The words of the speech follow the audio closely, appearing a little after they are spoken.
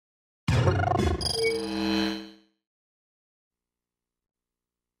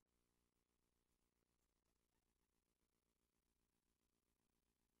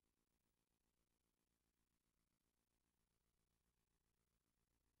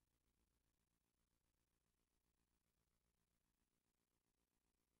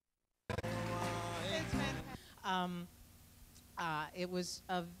It was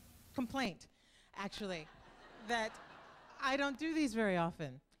a complaint, actually, that I don't do these very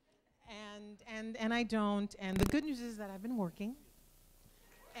often. And I don't. And the good news is that I've been working.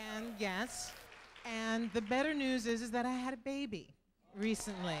 And yes. And the better news is that I had a baby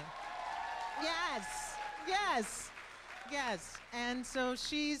recently. Yes. Yes. Yes. And so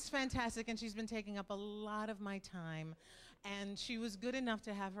she's fantastic, and she's been taking up a lot of my time. And she was good enough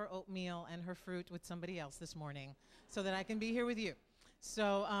to have her oatmeal and her fruit with somebody else this morning so that I can be here with you.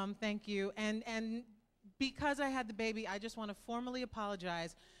 So thank you. And because I had the baby, I just want to formally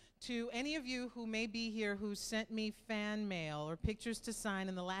apologize to any of you who may be here who sent me fan mail or pictures to sign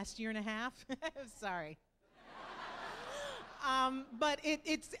in the last year and a half. Sorry. But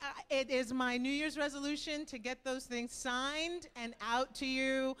it is my New Year's resolution to get those things signed and out to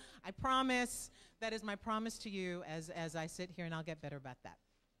you. I promise. That is my promise to you as I sit here, and I'll get better about that.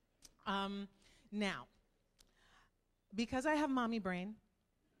 Now, because I have mommy brain,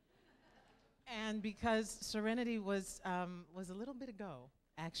 and because Serenity was a little bit ago,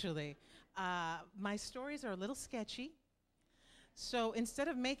 actually, my stories are a little sketchy. So instead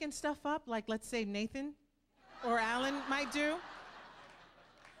of making stuff up, like let's say Nathan or Alan might do,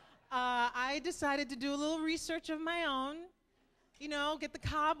 I decided to do a little research of my own, you know, get the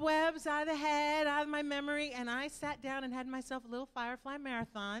cobwebs out of the head, out of my memory, and I sat down and had myself a little Firefly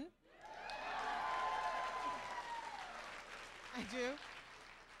marathon. I do.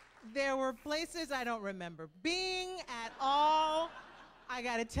 There were places I don't remember being at all. I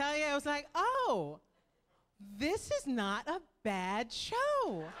gotta tell you, I was like, oh, this is not a bad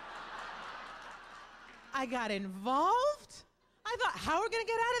show. I got involved. I thought, how are we gonna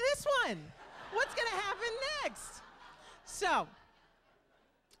get out of this one? What's gonna happen next? So,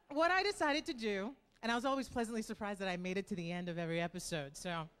 what I decided to do, and I was always pleasantly surprised that I made it to the end of every episode,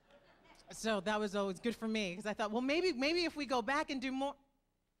 so that was always good for me, because I thought, well, maybe if we go back and do more.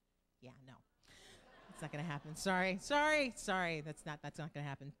 Yeah, no, it's not gonna happen. Sorry, that's not gonna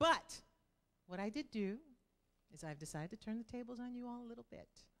happen. But what I did do is I've decided to turn the tables on you all a little bit.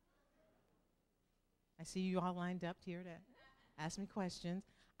 I see you all lined up here to ask me questions.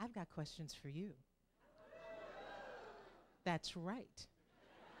 I've got questions for you. That's right.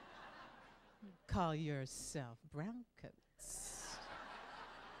 Call yourself brown coats.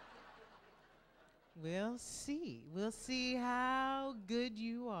 We'll see. We'll see how good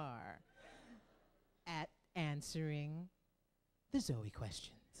you are at answering the Zoe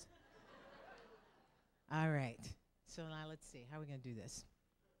questions. All right. So now let's see. How are we going to do this?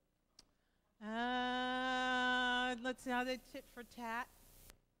 Let's see how they tit for tat.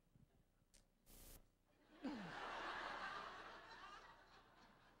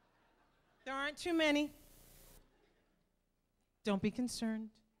 There aren't too many. Don't be concerned.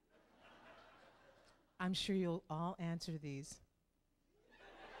 I'm sure you'll all answer these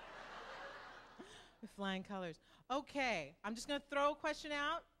with flying colors. Okay, I'm just going to throw a question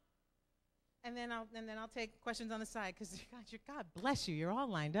out, and then I'll take questions on the side, because God bless you, you're all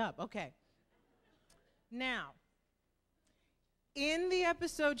lined up. Okay. Now, in the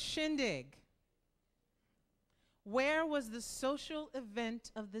episode Shindig, where was the social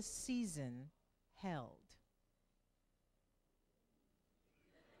event of the season held?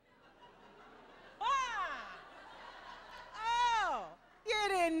 Oh, you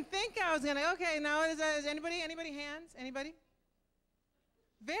didn't think I was gonna. Okay, now is anybody hands? Anybody?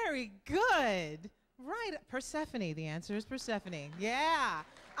 Very good. Right, Persephone. The answer is Persephone. Yeah,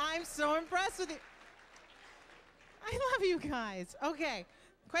 I'm so impressed with you. I love you guys. Okay,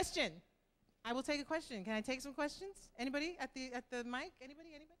 question. I will take a question. Can I take some questions? Anybody at the mic? Anybody?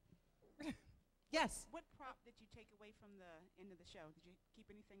 Yes. What prop did you take away from the end of the show? Did you keep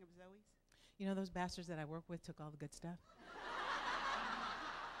anything of Zoe's? You know, those bastards that I work with took all the good stuff.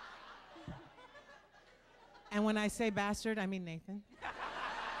 And when I say bastard, I mean Nathan.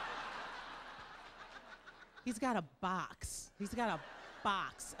 He's got a box. He's got a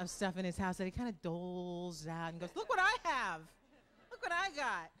box of stuff in his house that he kind of doles out and goes, look what I have. Look what I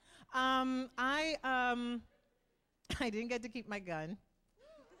got. I didn't get to keep my gun,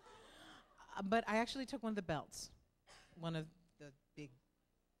 but I actually took one of the belts, one of the big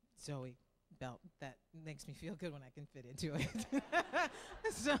Zoe belt that makes me feel good when I can fit into it.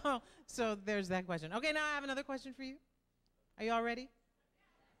 So there's that question. Okay, now I have another question for you. Are you all ready?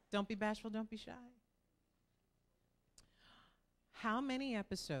 Don't be bashful, don't be shy. How many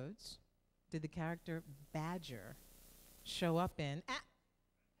episodes did the character Badger show up in?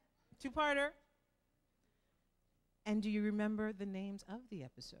 Two-parter. And do you remember the names of the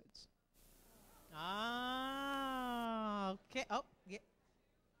episodes? Ah, okay. Oh, yeah.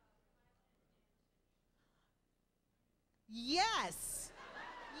 Yes.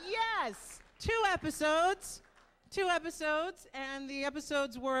 Yes. 2 episodes. 2 episodes. And the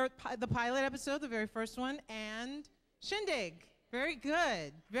episodes were the pilot episode, the very first one, and Shindig. Very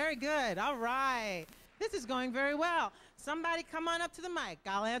good. Very good. All right. This is going very well. Somebody come on up to the mic.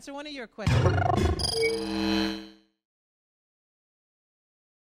 I'll answer one of your questions.